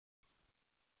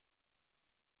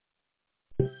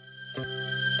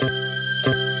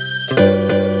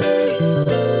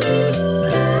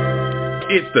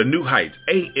It's the New Heights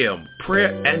AM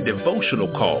prayer and devotional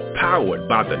call powered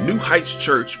by the New Heights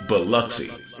Church, Biloxi,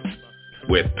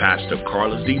 with Pastor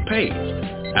Carlus Page,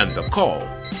 and the call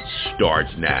starts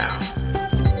now.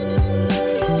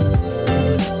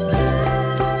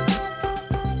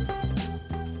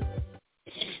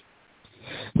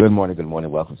 Good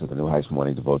morning. Welcome to the New Heights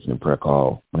Morning Devotion and Prayer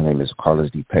Call. My name is Carlus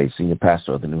Page, Senior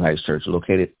Pastor of the New Heights Church,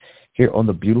 located here on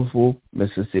the beautiful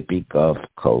Mississippi Gulf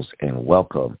Coast, and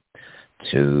welcome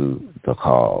to the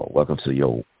call. Welcome to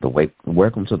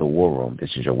the War Room. This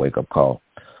is your wake-up call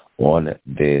on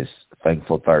this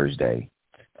thankful Thursday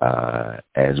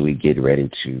as we get ready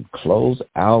to close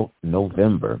out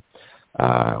November.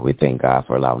 We thank God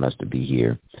for allowing us to be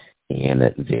here in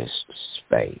this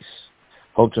space.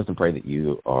 Hope, trust, and pray that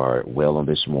you are well on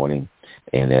this morning,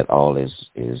 and that all is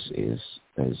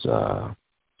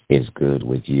good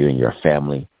with you and your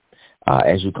family.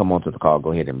 As you come onto the call,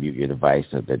 go ahead and mute your device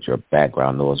so that your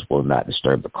background noise will not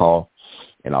disturb the call,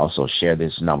 and also share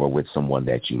this number with someone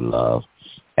that you love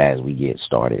as we get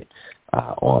started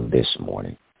on this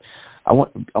morning. I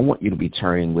want you to be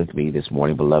turning with me this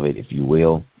morning, beloved, if you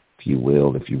will, to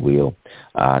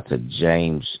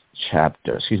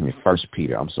First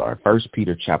Peter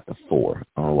chapter 4.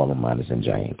 I don't know why my mind is in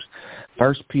James.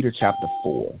 First Peter chapter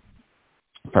 4.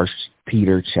 First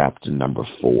Peter chapter number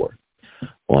 4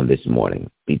 on this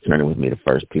morning. Be turning with me to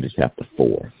First Peter chapter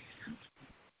 4.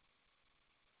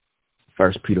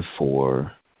 First Peter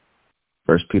 4,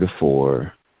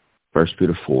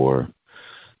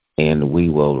 and we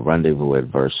will rendezvous at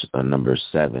verse number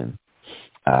 7,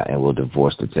 and we'll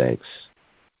divorce the text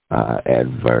at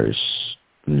verse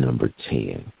number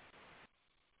 10.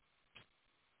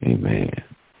 Amen.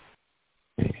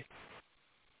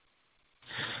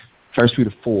 First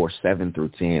Peter 4, 7 through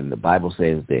 10, the Bible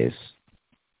says this: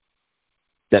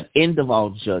 the end of all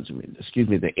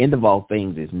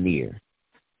things is near.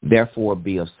 Therefore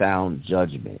be of sound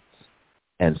judgment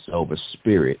and sober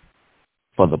spirit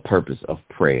for the purpose of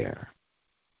prayer.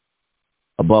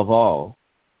 Above all,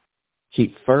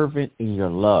 keep fervent in your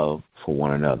love for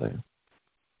one another,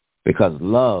 because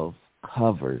love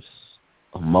covers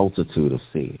a multitude of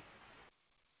sins.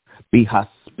 Be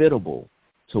hospitable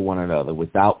to one another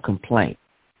without complaint.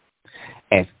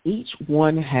 As each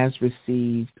one has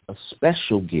received a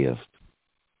special gift,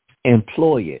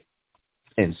 employ it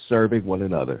in serving one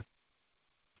another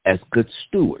as good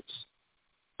stewards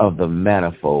of the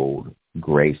manifold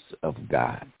grace of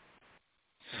God.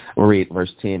 We'll read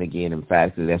verse 10 again. In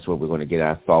fact, that's where we're going to get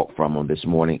our thought from on this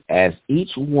morning. As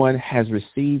each one has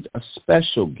received a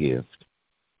special gift,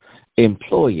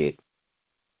 employ it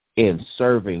in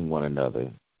serving one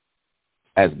another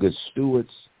as good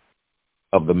stewards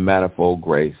of the manifold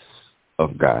grace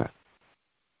of God.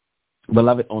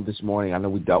 Beloved, on this morning, I know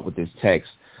we dealt with this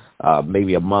text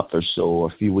maybe a month or so, or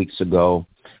a few weeks ago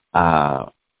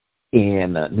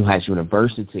in New Heights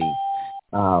University.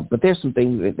 But there's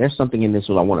something in this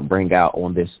that I want to bring out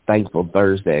on this Thankful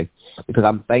Thursday, because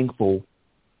I'm thankful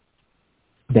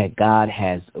that God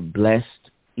has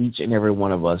blessed each and every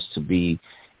one of us to be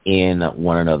in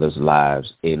one another's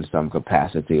lives in some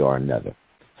capacity or another.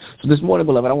 So this morning,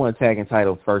 beloved, I want to tag and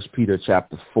title 1 Peter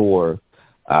chapter 4,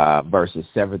 verses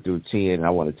 7 through 10, and I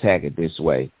want to tag it this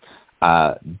way: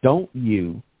 don't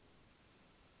you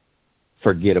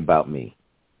forget about me.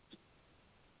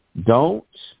 Don't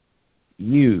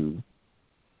you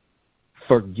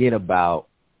forget about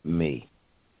me.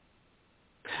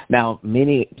 Now,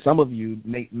 some of you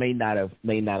may not have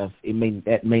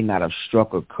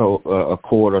struck a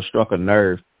chord or struck a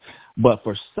nerve, but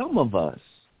for some of us,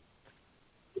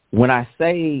 when I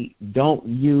say don't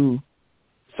you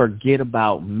forget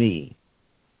about me,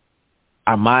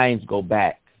 our minds go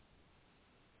back.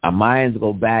 Our minds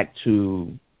go back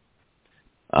to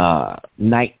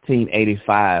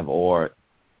 1985 or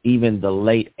even the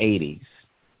late 80s,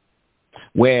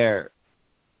 where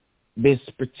this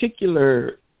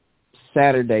particular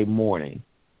Saturday morning,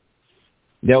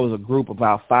 there was a group of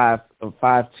about five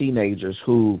teenagers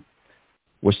who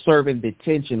were serving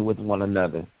detention with one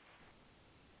another.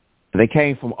 They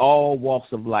came from all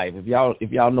walks of life. If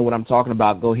y'all know what I'm talking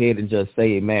about, go ahead and just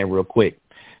say amen real quick.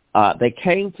 They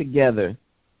came together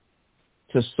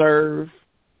to serve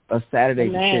a Saturday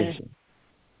detention.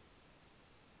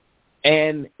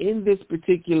 And in this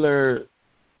particular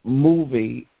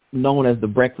movie known as The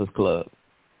Breakfast Club,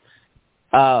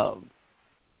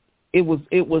 it was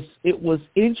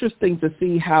interesting to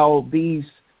see how these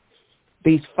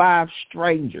five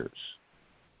strangers,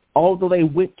 although they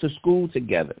went to school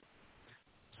together,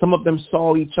 some of them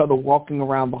saw each other walking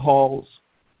around the halls.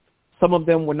 Some of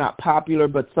them were not popular,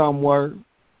 but some were.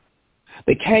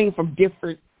 They came from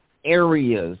different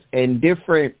areas and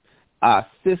different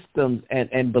systems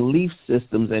and belief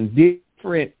systems and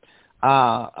different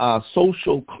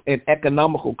social and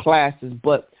economical classes,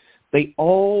 but they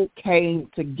all came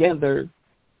together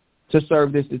to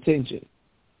serve this attention.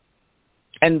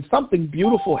 And something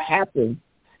beautiful happened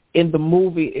in the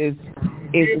movie is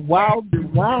while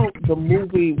the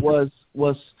movie was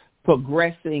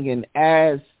progressing, and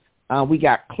as we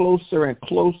got closer and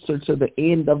closer to the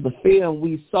end of the film,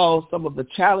 we saw some of the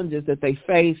challenges that they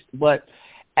faced. But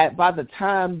by the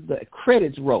time the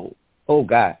credits rolled,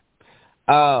 by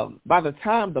the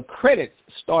time the credits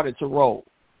started to roll,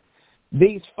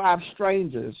 these 5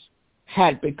 strangers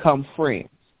had become friends.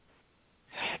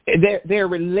 Their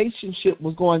relationship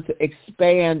was going to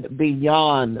expand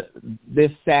beyond this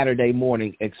Saturday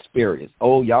morning experience.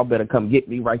 Oh, y'all better come get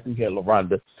me right through here,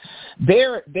 LaRonda.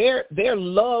 Their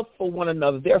love for one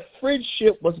another, their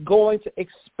friendship was going to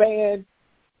expand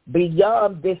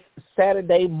beyond this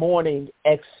Saturday morning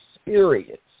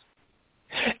experience.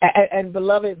 And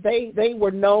beloved, they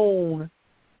were known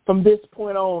from this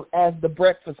point on as the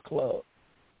Breakfast Club.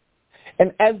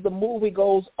 And as the movie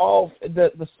goes off,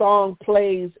 the song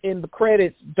plays in the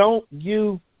credits, "Don't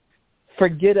You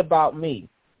Forget About Me."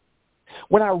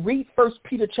 When I read 1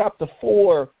 Peter chapter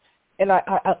 4, and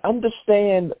I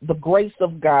understand the grace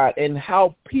of God and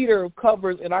how Peter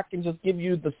covers, and I can just give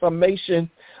you the summation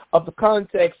of the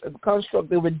context and the construct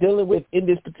that we're dealing with in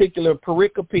this particular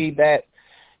pericope,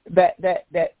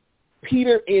 that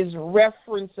Peter is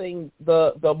referencing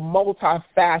the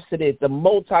multifaceted, the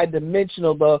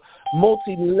multidimensional, the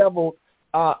multi-level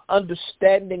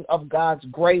understanding of God's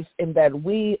grace, and that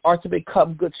we are to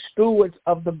become good stewards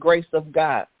of the grace of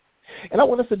God. And I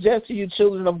want to suggest to you,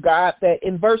 children of God, that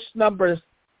in verse number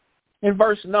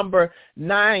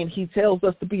 9, he tells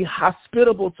us to be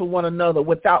hospitable to one another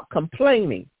without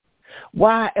complaining.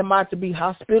 Why am I to be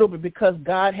hospitable? Because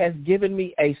God has given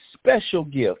me a special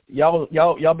gift. Y'all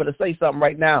better say something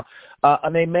right now.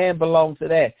 An amen belongs to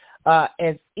that.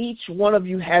 As each one of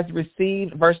you has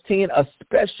received, verse 10, a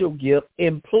special gift,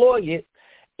 employ it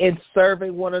in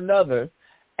serving one another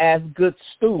as good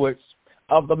stewards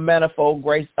of the manifold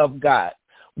grace of God.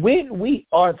 When we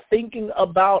are thinking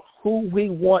about who we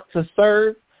want to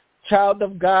serve, child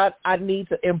of God, I need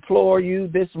to implore you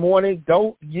this morning,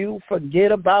 don't you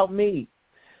forget about me.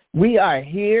 We are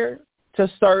here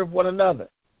to serve one another.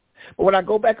 But when I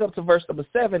go back up to verse number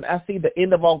 7, I see the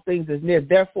end of all things is near.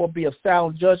 Therefore, be of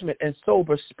sound judgment and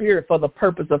sober spirit for the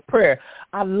purpose of prayer.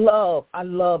 I love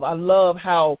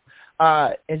how,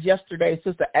 as yesterday,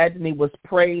 Sister Agnes was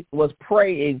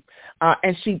praying,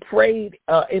 and she prayed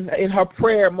in her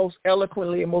prayer most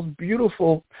eloquently and most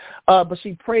beautiful. But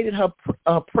she prayed in her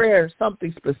prayer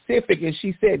something specific, and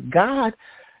she said, "God,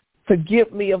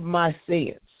 forgive me of my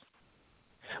sins.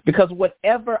 Because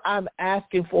whatever I'm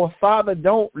asking for, Father,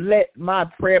 don't let my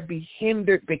prayer be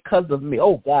hindered because of me."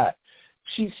 Oh, God.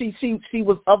 She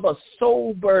was of a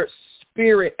sober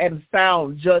spirit and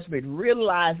sound judgment,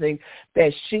 realizing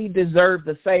that she deserved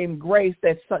the same grace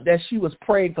that she was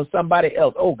praying for somebody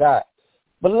else. Oh, God.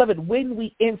 Beloved, when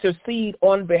we intercede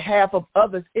on behalf of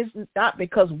others, it's not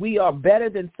because we are better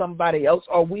than somebody else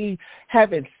or we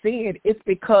haven't sinned. It's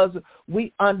because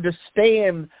we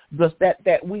understand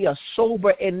that we are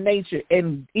sober in nature.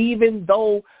 And even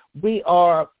though we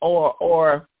are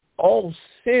all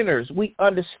sinners, we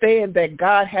understand that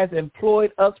God has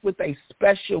employed us with a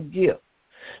special gift,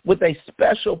 with a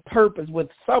special purpose,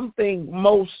 with something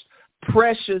most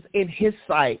precious in his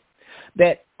sight,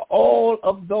 that all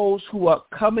of those who are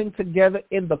coming together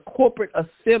in the corporate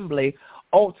assembly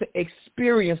ought to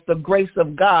experience the grace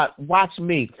of God, watch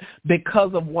me,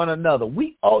 because of one another.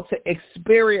 We ought to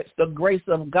experience the grace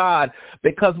of God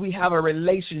because we have a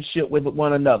relationship with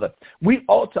one another. We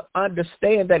ought to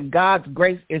understand that God's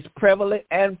grace is prevalent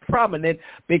and prominent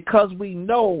because we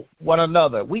know one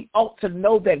another. We ought to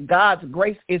know that God's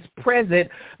grace is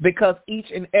present because each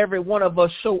and every one of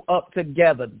us show up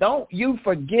together. Don't you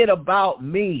forget about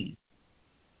me.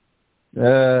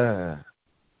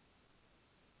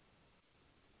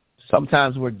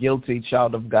 Sometimes we're guilty,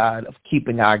 child of God, of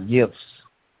keeping our gifts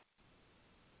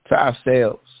to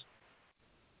ourselves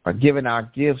or giving our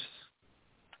gifts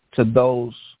to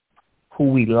those who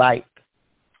we like,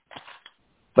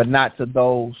 but not to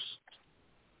those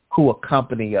who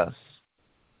accompany us.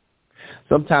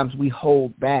 Sometimes we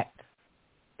hold back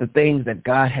the things that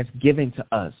God has given to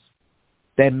us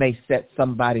that may set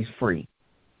somebody free.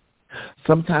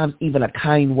 Sometimes even a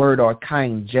kind word or a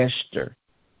kind gesture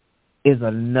is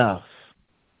enough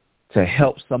to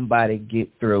help somebody get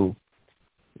through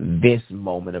this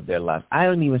moment of their life. I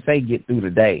don't even say get through the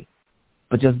day.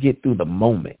 but just get through the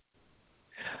moment.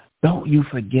 Don't you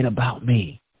forget about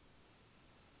me.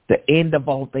 The end of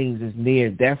all things is near.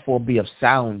 Therefore, be of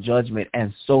sound judgment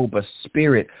and sober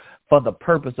spirit for the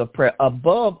purpose of prayer.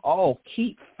 Above all,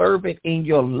 keep fervent in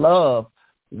your love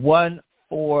one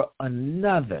for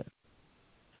another.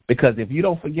 Because if you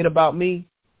don't forget about me,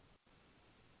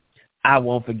 I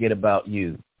won't forget about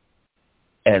you.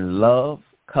 And love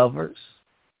covers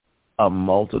a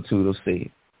multitude of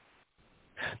sins.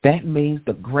 That means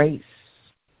the grace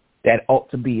that ought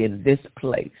to be in this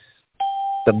place,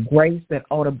 the grace that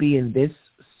ought to be in this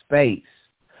space,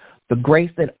 the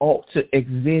grace that ought to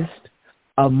exist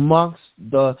amongst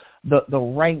the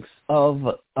ranks of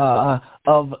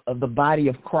the body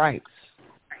of Christ,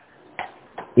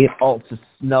 it ought to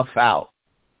snuff out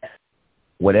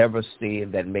whatever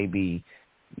sin that may be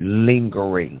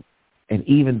lingering, and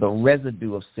even the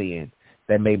residue of sin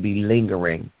that may be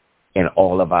lingering in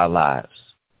all of our lives.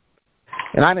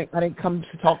 And I didn't come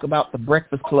to talk about the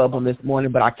Breakfast Club on this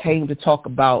morning, but I came to talk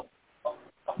about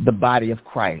the body of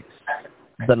Christ,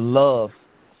 the love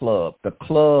club, the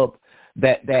club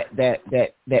that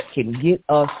can get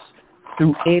us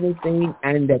through anything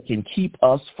and that can keep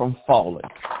us from falling.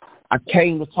 I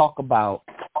came to talk about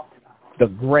the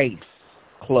Grace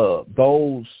Club,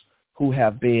 those who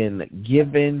have been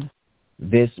given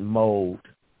this mode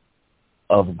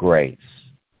of grace.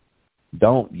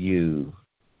 Don't you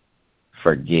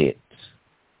forget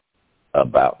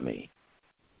about me.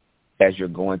 As you're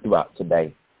going throughout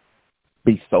today,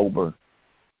 be sober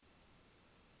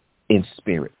in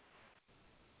spirit.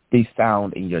 Be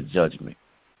sound in your judgment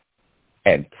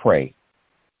and pray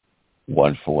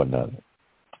one for another.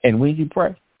 And when you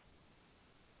pray,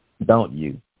 don't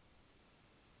you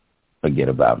forget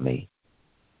about me.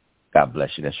 God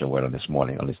bless you. That's your word on this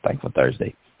morning, on this Thankful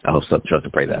Thursday. I hope some church to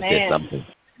pray that I said something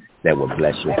that will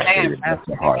bless your spirit, bless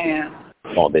your heart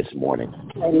on this morning.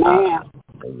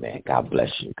 Amen. God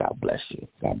bless you. God bless you.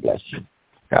 God bless you.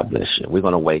 God bless you. We're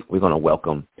going to wait. We're going to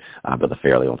welcome Brother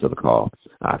Fairley onto the call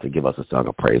to give us a song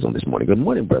of praise on this morning. Good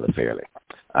morning, Brother Fairley.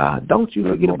 Don't you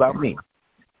forget about me.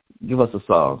 Give us a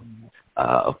song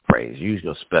of praise. Use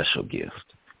your special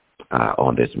gift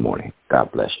on this morning. God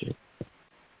bless you.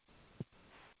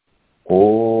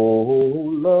 Oh,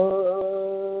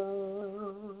 love,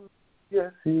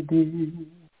 yes, it did.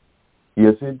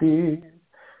 Yes, it did.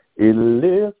 It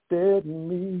lifted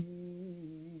me.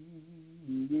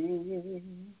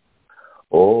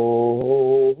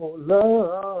 Oh,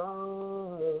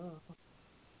 love,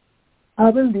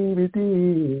 I believe it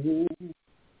did.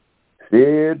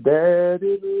 Said that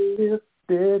it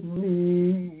lifted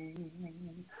me.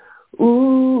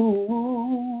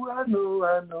 Ooh, I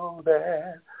know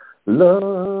that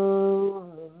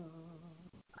love,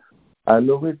 I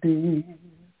know it did.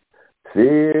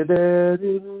 Said that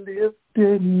it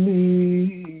lifted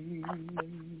me.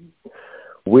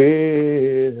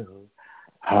 Well,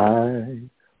 I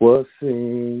was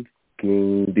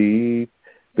sinking deep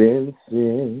in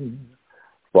sin,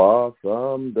 far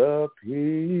from the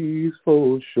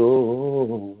peaceful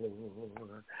shore,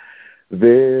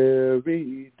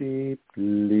 very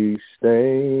deeply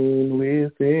stained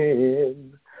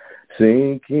within,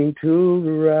 sinking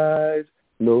to rise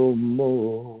no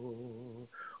more.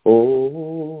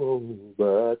 Oh,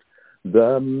 but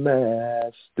the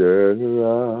master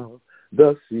of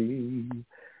the sea,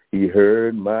 he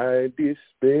heard my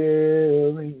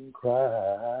despairing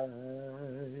cry,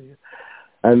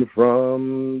 and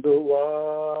from the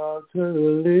water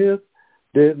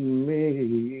lifted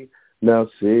me. Now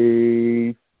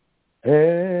safe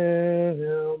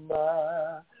am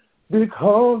I,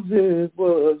 because it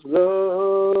was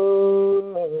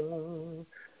love,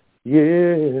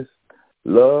 yes,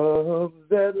 love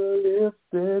that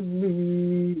lifted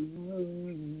me.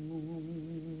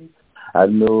 I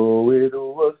know it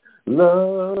was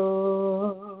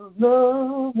love,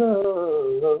 love,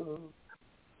 love,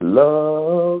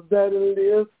 love that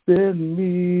lifted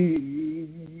me.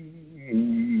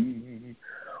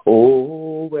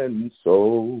 Oh, when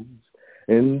souls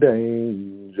in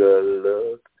danger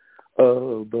look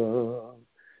above,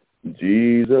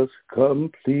 Jesus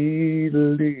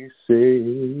completely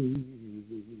saves.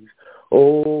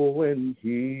 Oh, when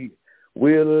he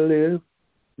will lift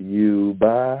you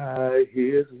by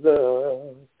his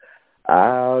love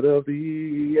out of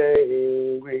the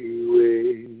angry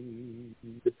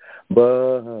wave.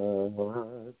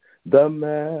 But the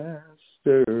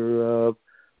master of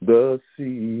the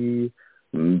sea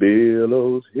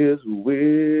billows his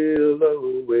will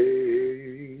away,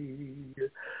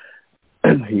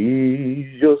 and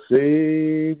he's your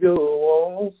Savior,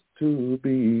 wants to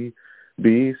be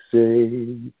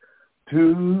saved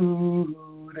too.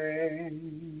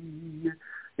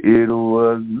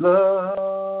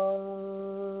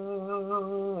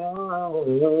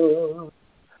 love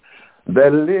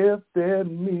that lifted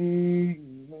me.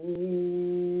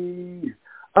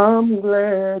 I'm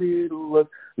glad it was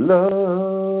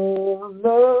love,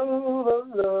 love,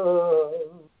 love,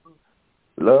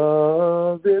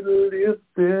 love that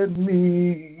lifted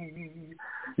me.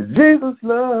 Jesus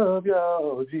love,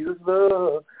 y'all, Jesus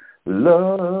love,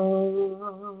 love,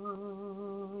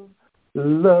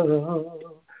 love,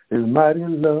 his mighty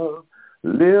love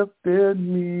lifted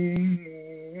me.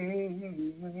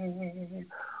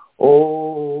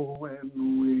 Oh, and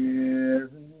when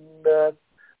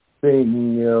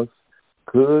nothing else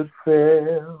could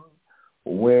fail,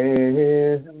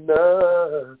 when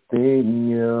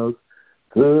nothing else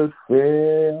could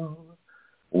fail,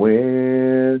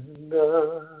 when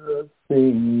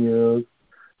nothing else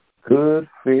could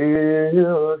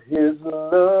fail, his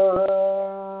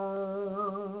love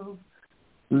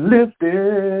lifted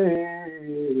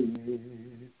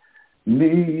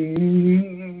me.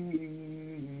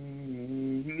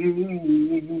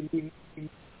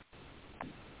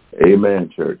 Amen,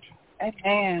 church.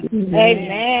 Amen.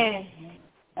 Amen.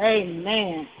 Amen.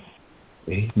 Amen.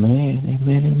 Amen.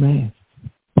 Amen.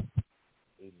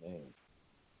 Amen.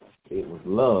 It was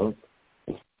love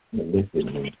that lifted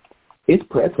me. It's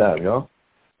prayer time, y'all.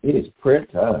 It is prayer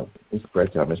time. It's prayer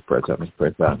time. It's prayer time. It's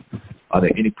prayer time. Are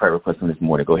there any prayer requests on this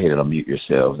morning? Go ahead and unmute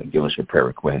yourselves and give us your prayer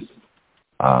requests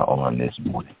on this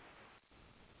morning.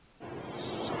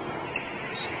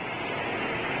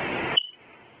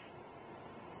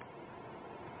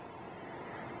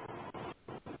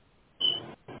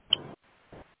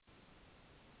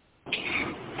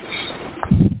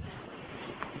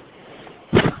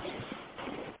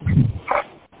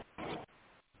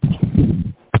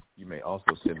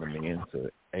 Also send them in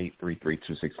to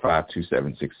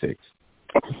 833-265-2766.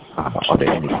 Are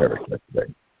there any prayer requests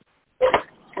today?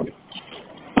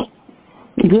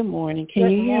 Good morning. Can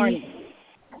you hear me?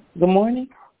 Good morning.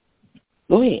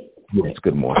 Go ahead. Yes,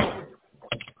 good morning.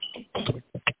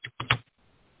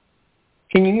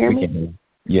 Can you hear me?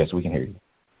 Yes, we can hear you.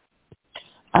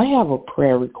 I have a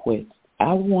prayer request.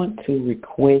 I want to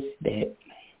request that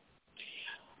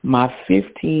my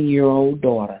 15-year-old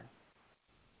daughter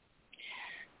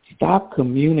stop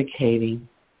communicating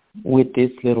with this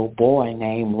little boy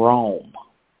named Rome.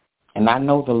 And I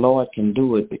know the Lord can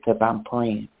do it because I'm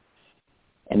praying.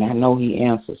 And I know he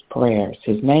answers prayers.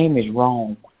 His name is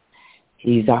Rome.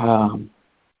 He's a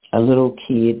little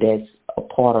kid that's a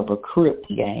part of a Crip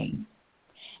gang.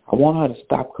 I want her to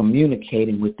stop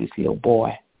communicating with this little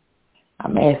boy.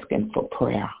 I'm asking for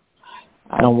prayer.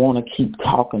 I don't want to keep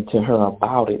talking to her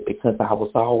about it because I was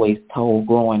always told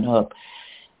growing up,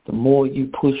 the more you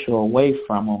push her away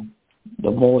from him,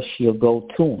 the more she'll go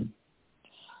to him.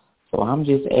 So I'm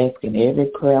just asking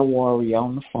every prayer warrior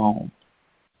on the phone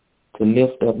to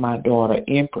lift up my daughter,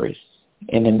 Empress,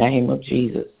 in the name of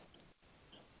Jesus.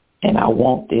 And I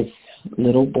want this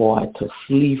little boy to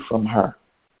flee from her.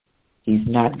 He's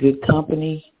not good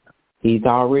company. He's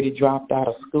already dropped out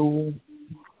of school.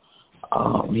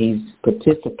 He's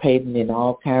participating in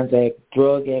all kinds of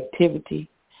drug activity.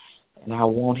 And I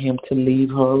want him to leave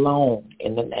her alone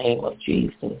in the name of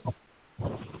Jesus.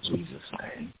 Jesus'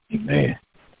 name. Amen.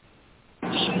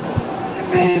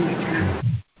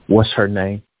 Amen. What's her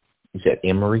name? You said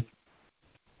Emery?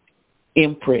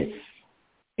 Empress.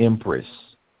 Empress.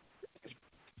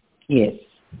 Yes.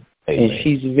 Amen. And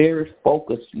she's a very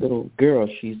focused little girl.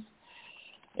 She's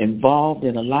involved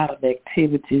in a lot of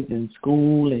activities in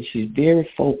school, and she's very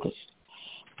focused.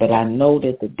 But I know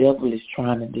that the devil is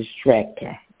trying to distract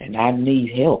her, and I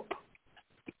need help.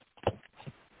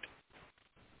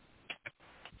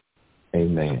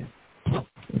 Amen.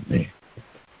 Amen.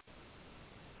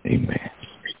 Amen.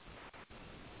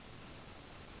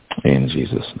 In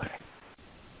Jesus' name.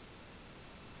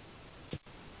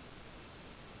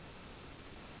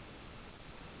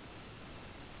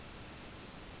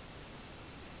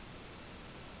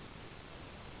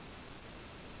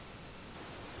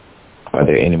 Are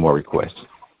there any more requests?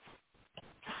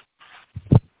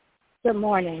 Good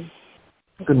morning.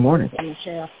 Good morning.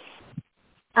 Michelle.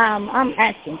 I'm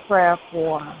asking prayer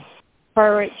for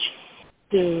courage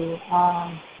to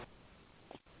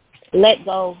let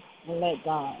go and let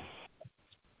God.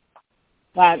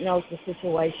 God knows the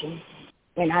situation,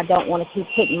 and I don't want to keep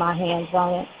putting my hands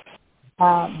on it.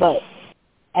 But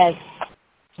as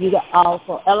you all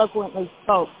so eloquently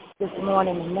spoke this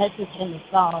morning, the message in the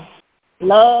song,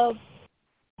 love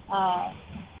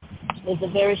is a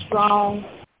very strong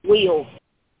will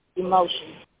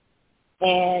emotion.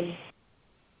 And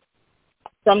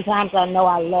sometimes I know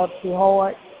I love too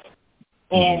hard,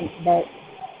 and that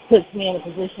puts me in a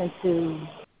position to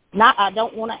I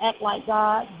don't want to act like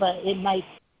God, but it may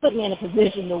put me in a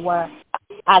position to where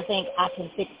I think I can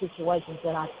fix situations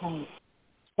that I can't.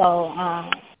 So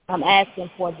I'm asking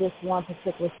for this one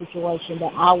particular situation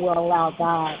that I will allow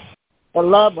God, the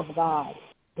love of God,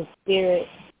 the Spirit,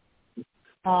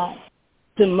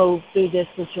 to move through this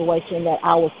situation, that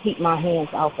I will keep my hands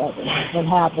off of it and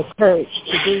have the courage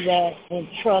to do that and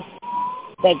trust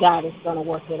that God is going to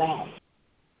work it out.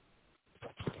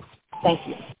 Thank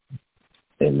you.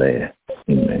 Amen.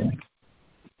 Amen.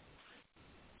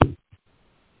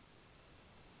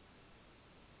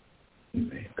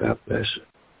 Amen. God bless you.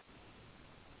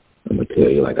 I'm going to tell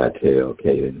you like I tell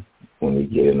Kaden when we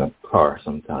get in a car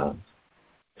sometimes,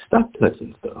 stop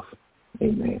touching stuff.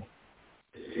 Amen.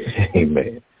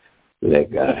 Amen.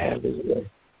 Let God have his way.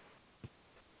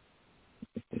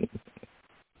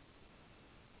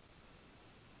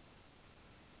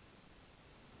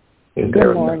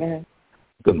 Good morning.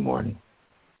 Good morning.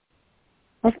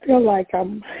 I feel like I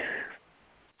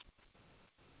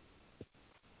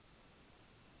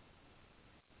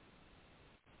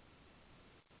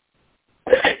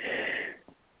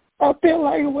feel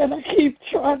like when I keep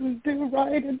trying to do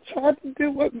right and trying to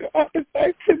do what God is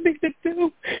asking me to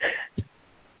do,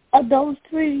 I don't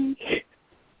see.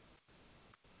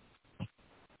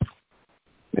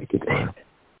 Make it down.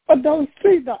 I don't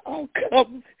see the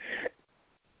outcome.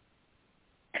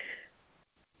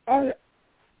 I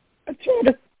try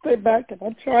to sit back and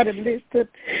I try to listen.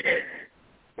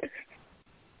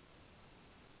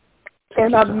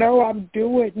 And I know I'm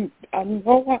doing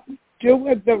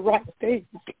the right thing.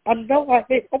 I know I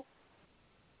am.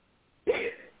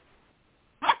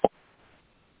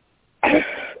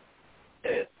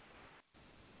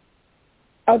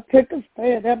 I took a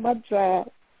stand at my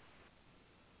job.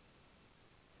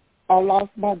 I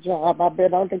lost my job. I've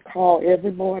been on the call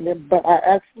every morning, but I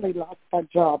actually lost my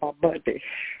job on Monday.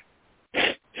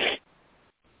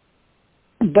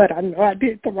 But I know I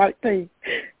did the right thing.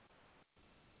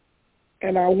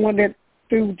 And I wanted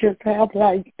to just have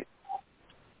like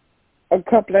a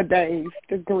couple of days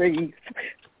to grieve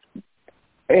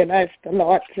and ask the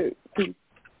Lord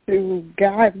to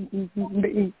guide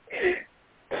me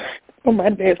on my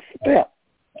next step.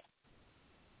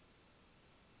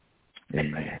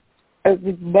 Amen. As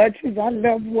much as I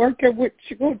love working with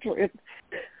children,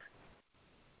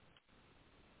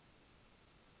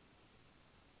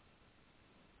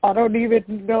 I don't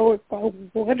even know if I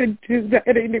want to do that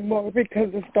anymore because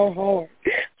it's so hard.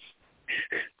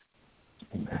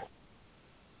 Amen.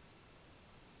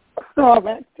 So I'm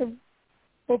asking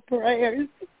for prayers,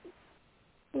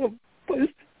 for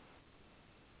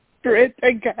strength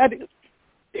and guidance,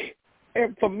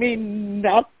 and for me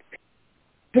not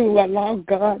to allow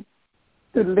God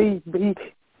to lead me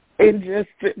and just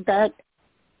sit back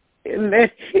and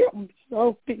let him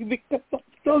show me because I'm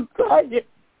so tired.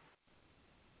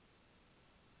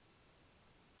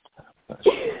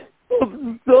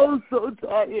 I'm so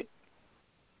tired.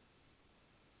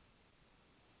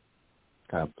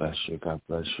 God bless you. God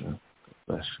bless you. God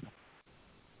bless you.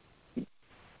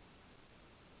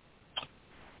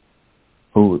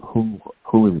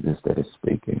 Who is this that is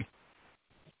speaking?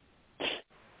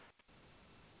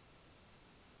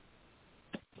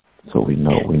 So we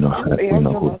know who.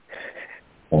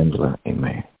 Angela.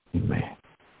 Amen. Amen.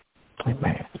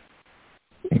 Amen.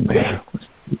 Amen.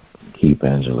 Keep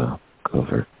Angela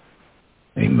covered.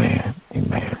 Amen.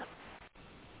 Amen.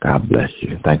 God bless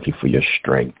you. Thank you for your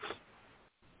strength.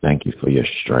 Thank you for your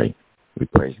strength. We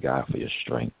praise God for your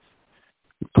strength.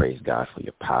 We praise God for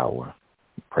your power.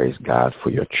 We praise God for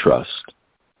your trust.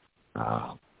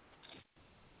 To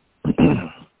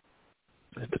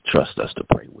trust us to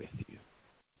pray with you.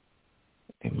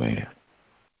 Amen.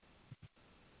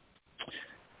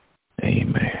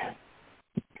 Amen.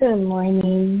 Good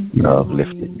morning. Love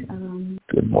lifted.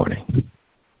 Good morning.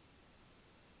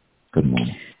 Good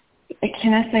morning.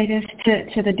 Can I say this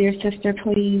to the dear sister,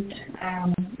 please?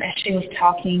 As she was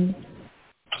talking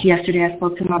yesterday, I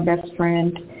spoke to my best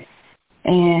friend,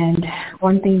 and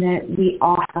one thing that we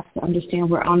all have to understand,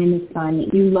 we're on an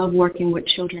assignment. You love working with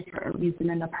children for a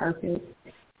reason and a purpose.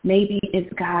 Maybe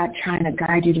it's God trying to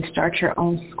guide you to start your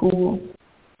own school.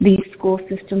 These school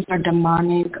systems are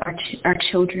demonic. Our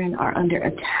children are under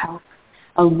attack.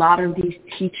 A lot of these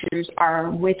teachers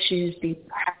are witches. They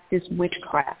practice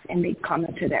witchcraft, and they come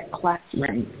into that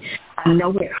classroom. I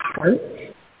know it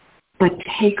hurts, but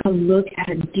take a look at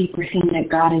a deeper thing that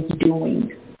God is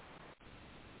doing.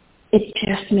 It's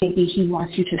just maybe he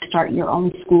wants you to start your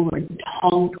own school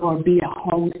or be a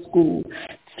homeschool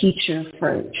teacher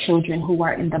for children who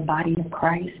are in the body of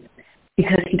Christ,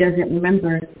 because he doesn't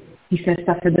remember. He says,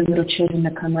 suffer the little children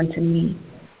to come unto me.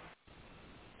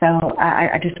 So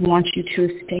I just want you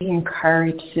to stay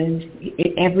encouraged.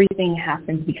 Everything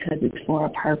happens because it's for a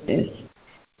purpose,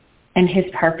 and his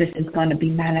purpose is going to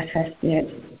be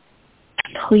manifested.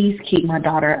 Please keep my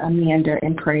daughter Amanda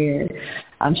in prayer.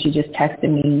 She just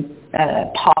texted me.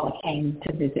 Paula came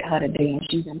to visit her today, and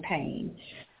she's in pain.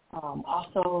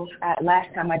 Also,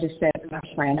 last time I just said to my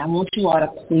friend, I want you all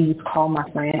to please call my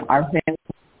friend Arvin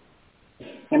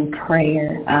in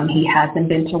prayer. He hasn't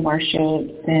been to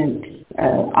worship since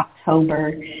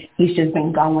October. He's just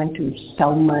been going through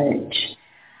so much.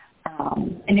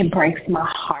 And it breaks my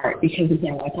heart because,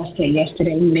 again, like I said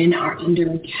yesterday, men are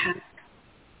under attack.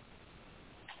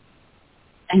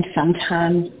 And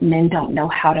sometimes men don't know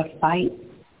how to fight.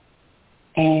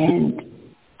 And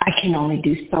I can only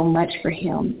do so much for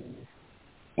him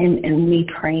and me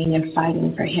praying and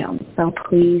fighting for him. So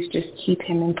please just keep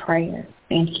him in prayer.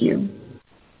 Thank you.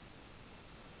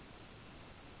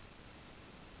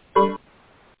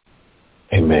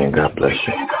 Amen. God bless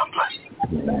you.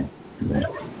 Amen. Amen.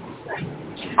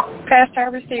 Pastor, I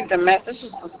received a message.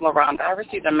 This is LaRonda. I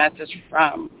received a message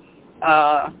from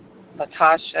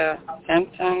Latasha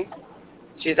Simpson.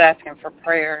 She's asking for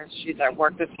prayers. She's at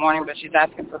work this morning, but she's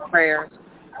asking for prayers.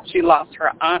 She lost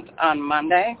her aunt on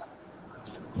Monday,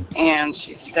 and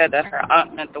she said that her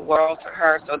aunt meant the world to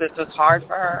her, so this is hard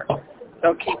for her.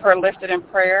 So keep her lifted in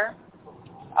prayer.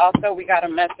 Also, we got a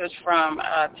message from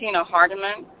Tina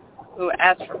Hardiman, who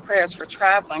asked for prayers for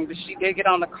traveling, but she did get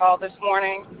on the call this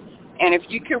morning. And if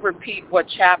you could repeat what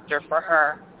chapter for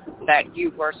her that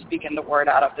you were speaking the word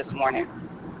out of this morning.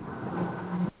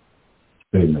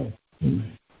 Amen.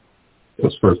 Amen. It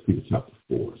was 1 Peter chapter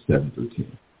 4, 7 through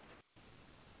 10.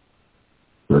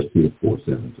 1 Peter 4,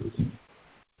 7 through 10.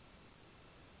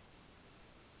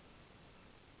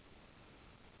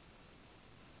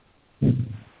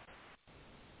 Amen.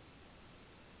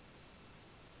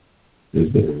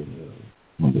 Is there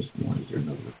on this morning, is there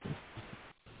another request?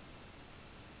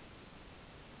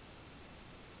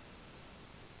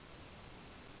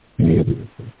 Any other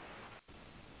request?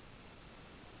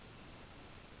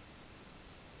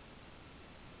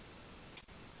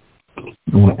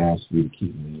 I want to ask you to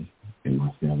keep me and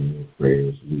my family in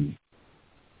prayers. We,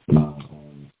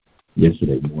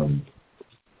 yesterday morning,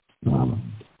 cousin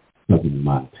of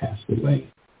mine passed away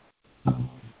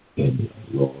in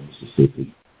Laurel,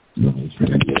 Mississippi.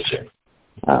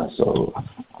 So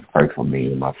pray for me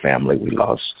and my family. We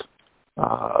lost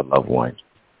a loved one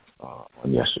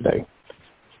on yesterday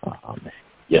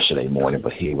morning,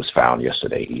 but he was found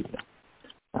yesterday evening.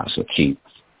 So keep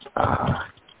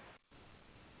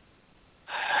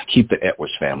the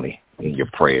Edwards family in your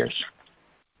prayers.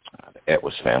 The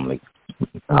Edwards family,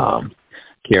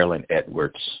 Carolyn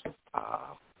Edwards,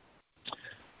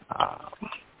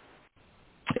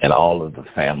 and all of the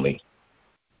family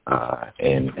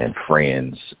and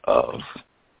friends of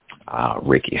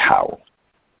Ricky Howell.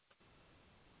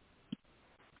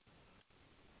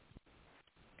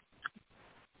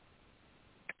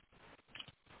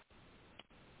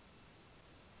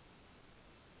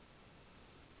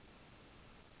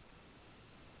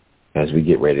 As we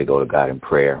get ready to go to God in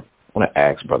prayer, I want to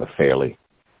ask Brother Fairley,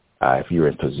 if you're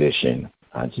in position,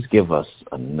 just give us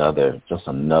another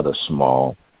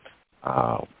small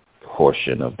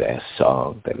portion of that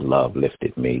song, that Love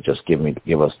Lifted Me. Just give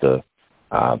us the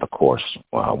chorus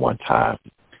one time,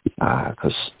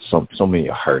 because so many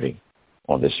are hurting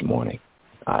on this morning.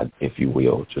 If you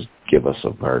will, just give us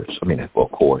a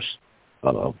chorus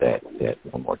of that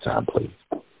one more time, please.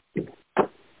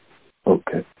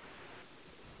 Okay.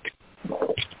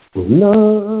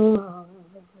 Love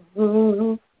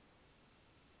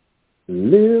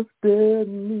lifted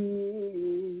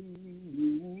me,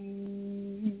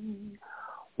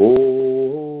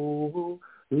 oh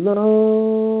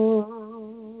love,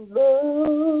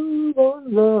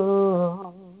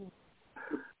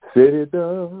 said it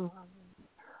does,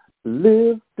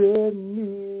 lifted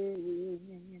me.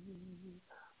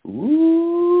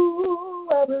 Ooh,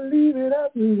 I believe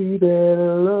that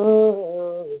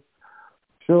love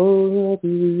show up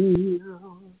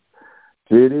real,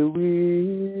 said it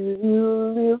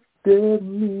will, lifted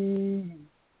me,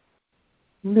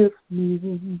 lift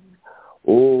me,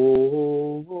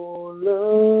 oh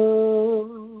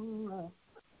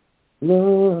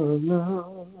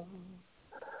love,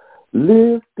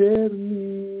 lifted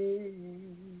me,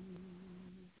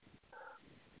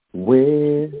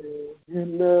 when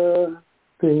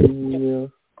nothing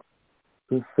else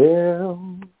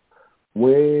fell,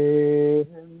 when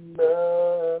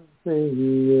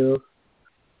nothing else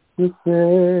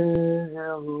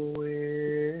fell,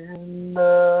 when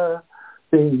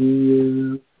nothing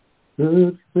else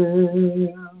could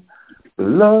fail,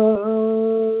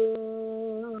 love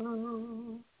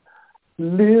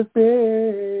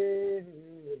lifted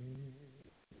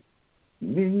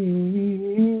me.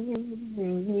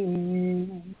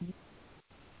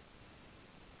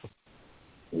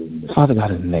 Father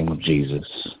God, in the name of Jesus,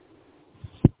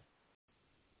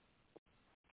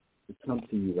 we come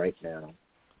to you right now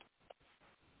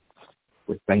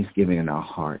with thanksgiving in our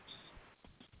hearts.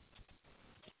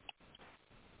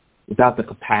 Without the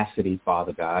capacity,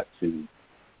 Father God, to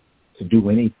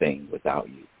do anything without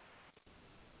you.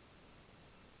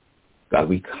 God,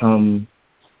 we come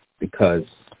because,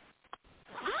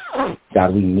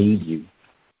 God, we need you.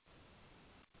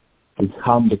 We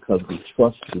come because we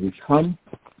trust you. We come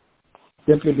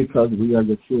simply because we are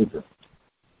your children.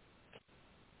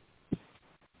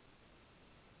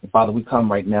 And Father, we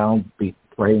come right now be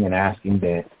praying and asking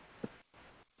that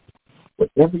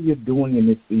whatever you're doing in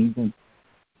this season,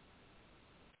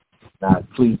 God,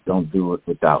 please don't do it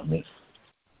without me.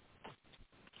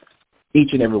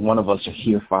 Each and every one of us are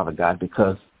here, Father God,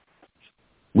 because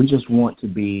we just want to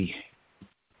be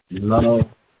loved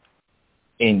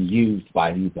and used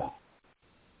by you, God.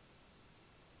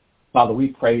 Father, we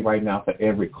pray right now for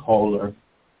every caller,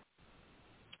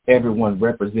 everyone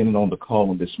represented on the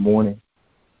call this morning,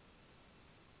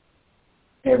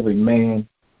 every man,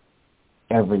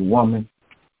 every woman,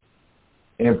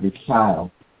 every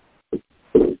child,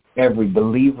 every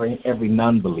believer and every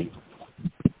non-believer.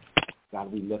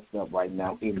 God, we lift up right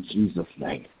now in Jesus'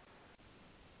 name.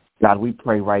 God, we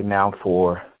pray right now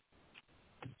for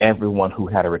everyone who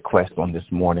had a request on this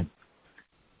morning.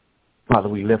 Father,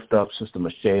 we lift up Sister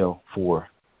Michelle for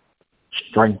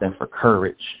strength and for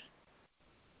courage.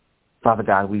 Father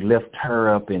God, we lift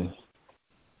her up in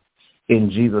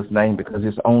Jesus' name because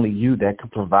it's only you that can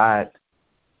provide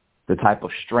the type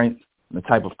of strength and the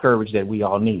type of courage that we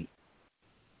all need.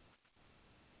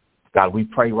 God, we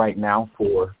pray right now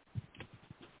for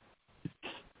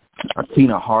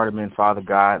Tina Hardiman, Father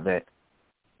God, that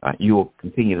you will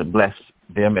continue to bless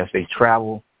them as they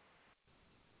travel.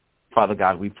 Father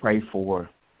God, we pray for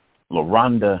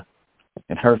LaRonda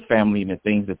and her family and the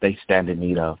things that they stand in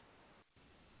need of.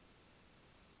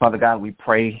 Father God, we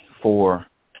pray for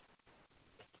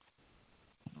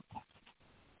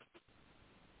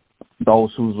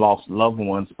those who've lost loved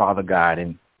ones, Father God,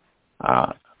 and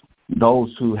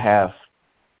those who have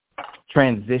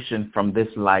transitioned from this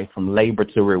life, from labor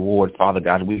to reward, Father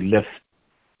God, we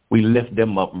lift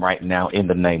them up right now in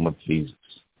the name of Jesus.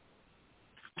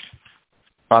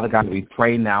 Father God, we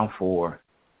pray now for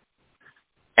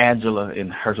Angela in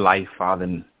her life, Father,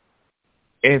 and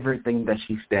everything that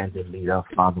she stands in need of,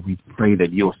 Father, we pray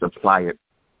that you'll supply it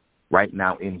right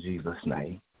now in Jesus'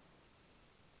 name.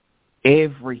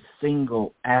 Every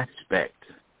single aspect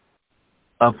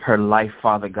of her life,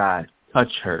 Father God,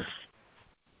 touch her.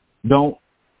 Don't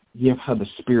give her the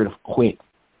spirit of quit.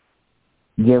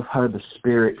 Give her the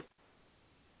spirit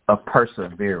of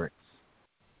perseverance.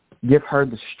 Give her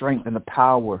the strength and the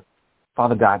power,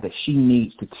 Father God, that she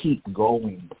needs to keep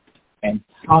going and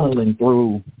tunneling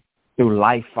through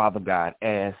life, Father God,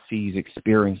 as she's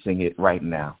experiencing it right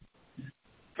now.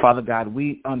 Father God,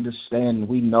 we understand,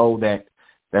 we know that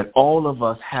all of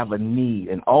us have a need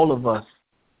and all of us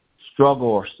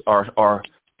struggle or are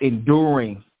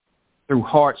enduring through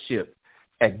hardship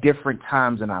at different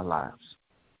times in our lives.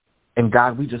 And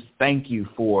God, we just thank you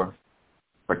for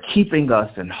keeping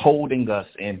us and holding us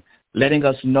and letting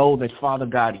us know that, Father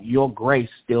God, your grace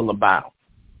still abounds.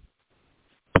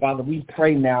 Father, we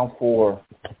pray now for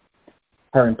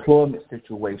her employment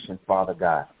situation, Father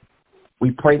God.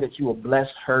 We pray that you will bless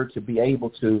her to be able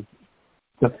to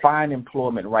find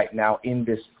employment right now in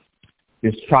this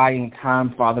trying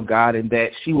time, Father God, and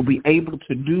that she will be able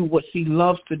to do what she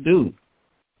loves to do,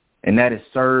 and that is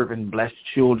serve and bless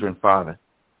children, Father.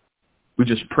 We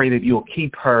just pray that you'll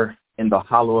keep her in the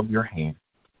hollow of your hand.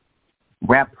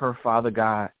 Wrap her, Father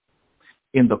God,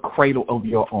 in the cradle of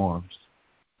your arms.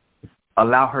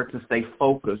 Allow her to stay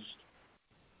focused.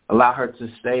 Allow her to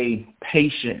stay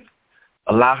patient.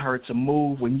 Allow her to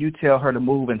move when you tell her to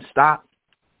move and stop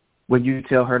when you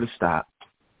tell her to stop.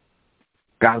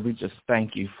 God, we just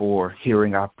thank you for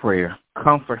hearing our prayer.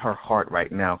 Comfort her heart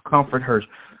right now. Comfort her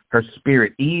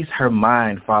spirit. Ease her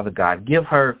mind, Father God. Give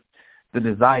her the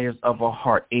desires of her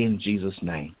heart in Jesus'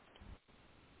 name.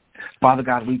 Father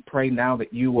God, we pray now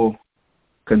that you will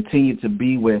continue to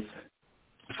be with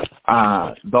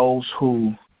those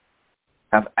who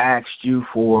have asked you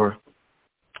for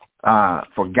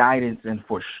guidance and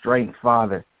for strength,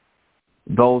 Father.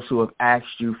 Those who have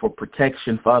asked you for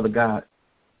protection, Father God,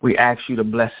 we ask you to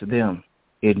bless them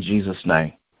in Jesus'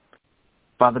 name.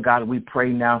 Father God, we pray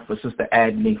now for Sister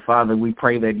Adney. Father, we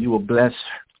pray that you will bless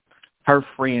her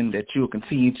friend, that you will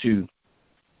continue to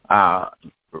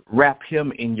wrap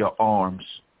him in your arms.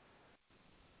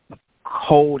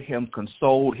 Hold him,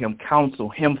 console him, counsel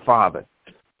him, Father,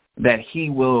 that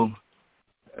he will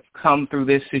come through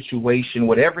this situation,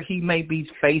 whatever he may be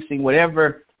facing,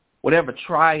 whatever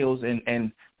trials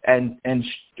and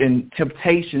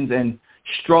temptations and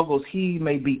struggles he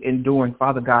may be enduring.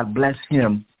 Father God, bless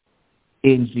him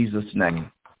in Jesus'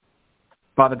 name.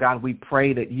 Father God, we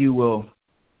pray that you will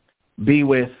be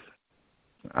with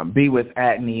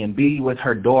Adney and be with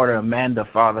her daughter Amanda,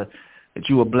 Father, that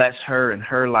you will bless her and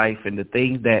her life and the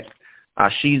things that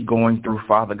she's going through,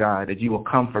 Father God, that you will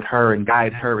comfort her and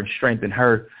guide her and strengthen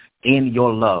her in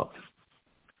your love.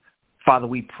 Father,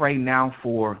 we pray now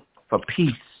for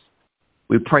peace.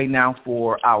 We pray now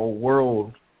for our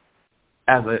world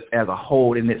as a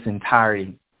whole in its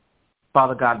entirety.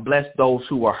 Father God, bless those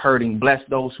who are hurting. Bless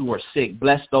those who are sick.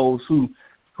 Bless those who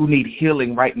need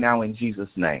healing right now in Jesus'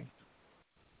 name.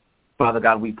 Father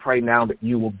God, we pray now that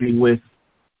you will be with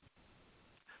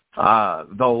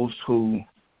those who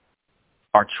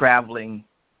are traveling,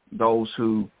 those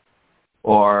who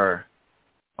are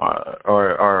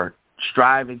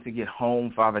striving to get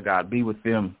home. Father God, be with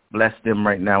them. Bless them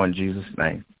right now in Jesus'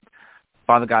 name.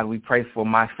 Father God, we pray for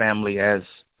my family as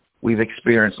we've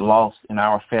experienced loss in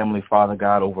our family, Father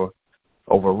God,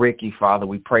 over Ricky. Father,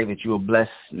 we pray that you will bless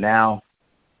now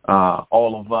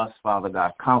all of us, Father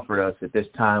God. Comfort us at this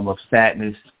time of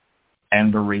sadness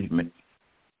and bereavement.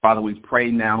 Father, we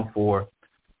pray now for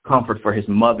comfort for his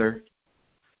mother,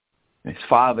 his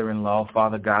father-in-law.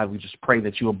 Father God, we just pray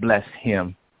that you will bless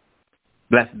him.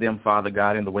 Bless them, Father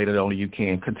God, in the way that only you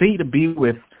can. Continue to be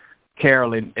with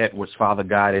Carolyn Edwards, Father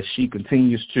God, as she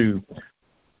continues to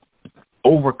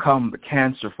overcome the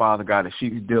cancer, Father God, that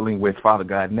she's dealing with, Father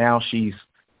God. Now she's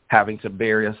having to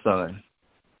bury a son.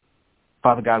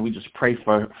 Father God, we just pray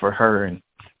for her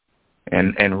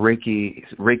and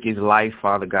Ricky's life,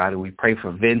 Father God, and we pray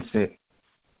for Vincent.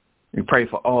 We pray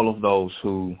for all of those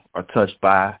who are touched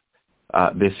by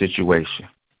this situation.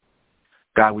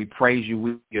 God, we praise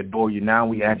you. We adore you. Now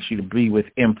we ask you to be with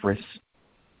Empress.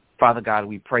 Father God,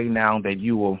 we pray now that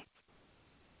you will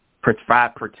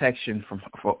provide protection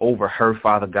for over her,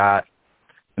 Father God,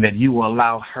 and that you will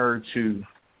allow her to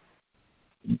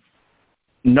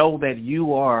know that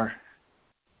you are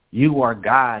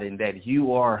God and that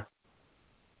you are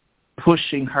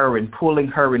pushing her and pulling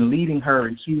her and leading her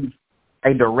into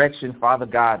a direction, Father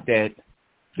God, that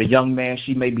the young man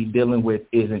she may be dealing with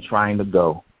isn't trying to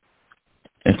go.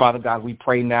 And Father God, we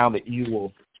pray now that you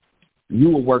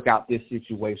will work out this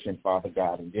situation, Father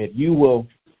God, and that you will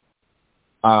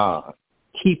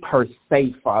keep her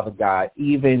safe, Father God,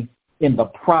 even in the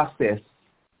process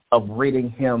of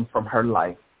ridding him from her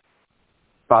life.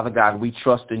 Father God, we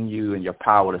trust in you and your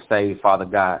power to save, Father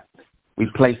God. We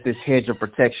place this hedge of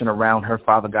protection around her,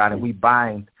 Father God, and we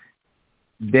bind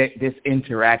this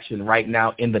interaction right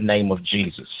now in the name of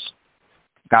Jesus.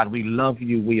 God, we love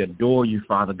you. We adore you,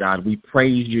 Father God. We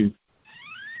praise you.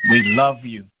 We love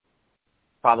you.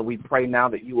 Father, we pray now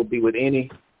that you will be with any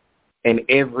and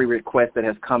every request that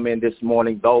has come in this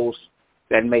morning, those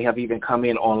that may have even come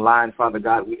in online, Father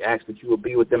God. We ask that you will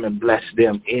be with them and bless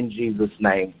them in Jesus'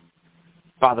 name.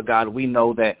 Father God, we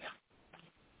know that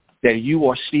you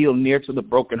are still near to the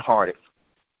brokenhearted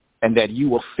and that you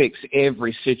will fix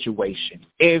every situation,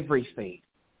 everything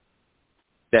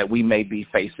that we may be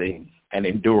facing and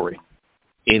enduring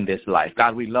in this life.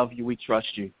 God, we love you. We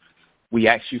trust you. We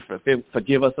ask you to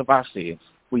forgive us of our sins.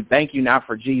 We thank you now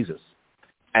for Jesus.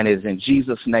 And it is in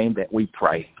Jesus' name that we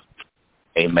pray.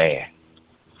 Amen.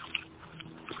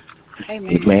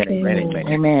 Amen. Amen. Amen. Amen.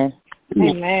 Amen.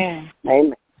 Amen.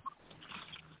 Amen.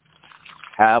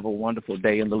 Have a wonderful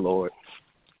day in the Lord.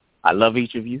 I love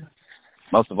each of you.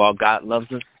 Most of all, God loves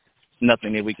us.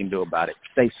 Nothing that we can do about it.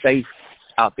 Stay safe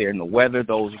out there in the weather.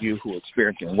 Those of you who are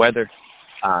experiencing weather,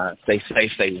 stay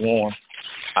safe, stay warm,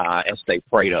 and stay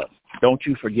prayed up. Don't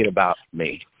you forget about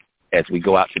me as we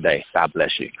go out today. God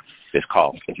bless you. This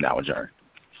call is now adjourned.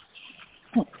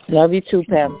 Love you too,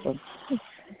 Pastor.